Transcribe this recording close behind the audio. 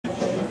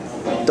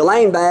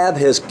Delaine Babb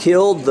has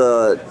killed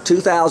the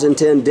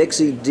 2010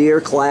 Dixie Deer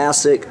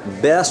Classic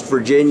Best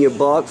Virginia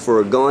Buck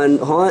for a gun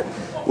hunt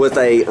with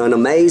an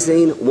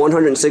amazing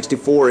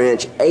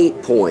 164-inch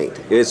 8-point.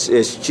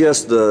 It's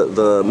just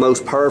the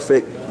most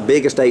perfect,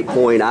 biggest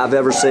 8-point I've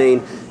ever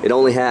seen. It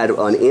only had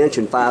 1 inch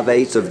and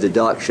 5/8 of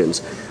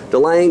deductions.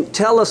 Delaine,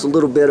 tell us a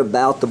little bit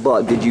about the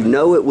buck. Did you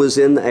know it was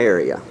in the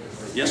area?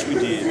 Yes, we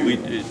did. We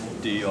did.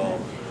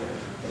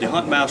 The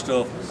hunt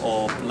master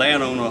or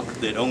landowner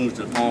that owns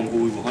the farm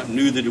where we were hunting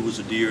knew that it was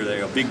a deer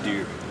there, a big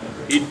deer.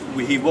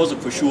 He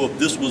wasn't for sure if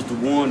this was the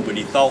one, but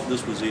he thought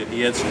this was it.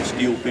 He had some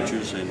still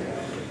pictures, and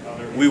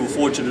we were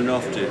fortunate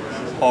enough to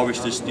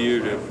harvest this deer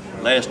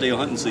the last day of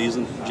hunting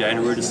season,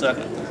 January the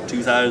 2nd,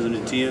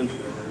 2010,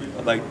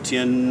 about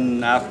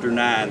 10 after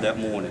 9 that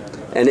morning.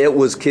 And it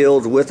was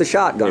killed with a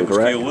shotgun,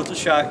 correct? It was killed with a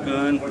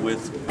shotgun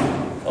with,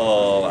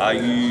 I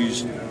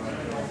used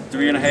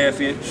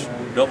 3.5-inch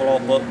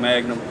double-aught buck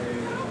magnum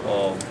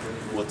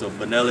with a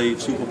Benelli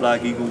Super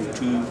Black Eagle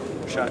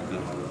 2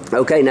 shotgun.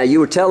 Okay, now you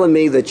were telling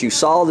me that you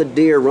saw the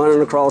deer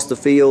running across the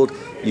field,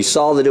 you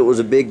saw that it was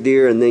a big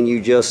deer, and then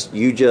you just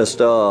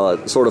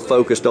sort of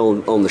focused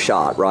on the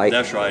shot, right?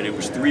 That's right. It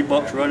was 3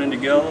 bucks running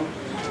together.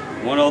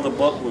 One other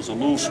buck was a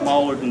little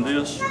smaller than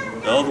this.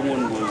 The other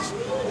one was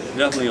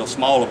definitely a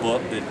smaller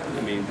buck that,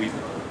 I mean,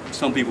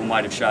 some people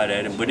might have shot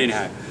at him, but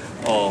anyhow,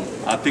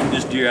 I picked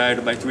this deer out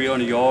about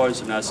 300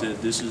 yards, and I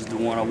said, this is the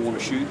one I want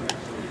to shoot.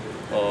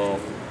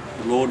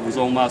 The Lord was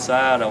on my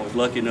side. I was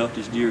lucky enough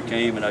this deer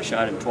came and I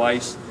shot him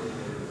twice,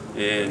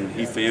 and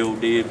he fell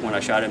dead when I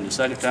shot him the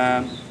second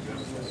time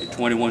at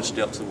 21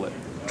 steps away.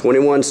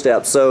 21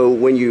 steps. So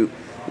when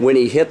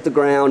he hit the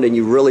ground and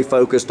you really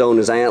focused on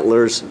his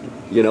antlers,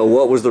 you know,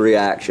 what was the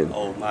reaction?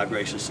 Oh my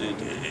gracious,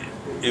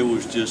 it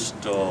was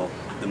just the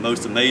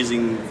most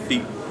amazing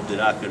feat that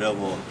I could ever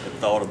have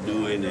thought of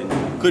doing, and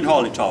couldn't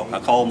hardly talk. I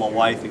called my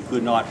wife and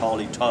could not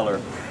hardly tell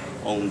her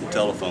on the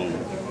telephone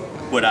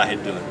what I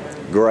had done.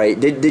 Great.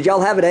 Did y'all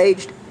have it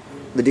aged?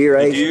 The deer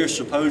aged? The deer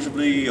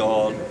supposedly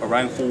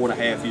around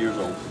 4.5 years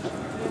old.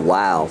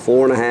 Wow,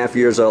 4.5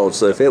 years old.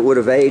 So if it would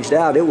have aged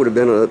out, it would have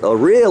been a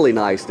really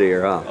nice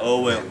deer, huh?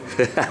 Oh, well.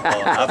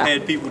 I've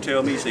had people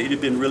tell me, say he'd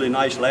have been really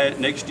nice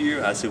next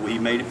year. I said, well, he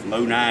made it from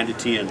 09 to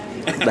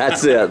 10.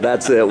 That's it.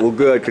 That's it. Well,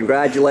 good.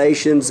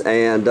 Congratulations,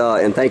 and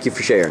thank you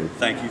for sharing.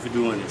 Thank you for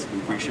doing this. We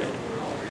appreciate it.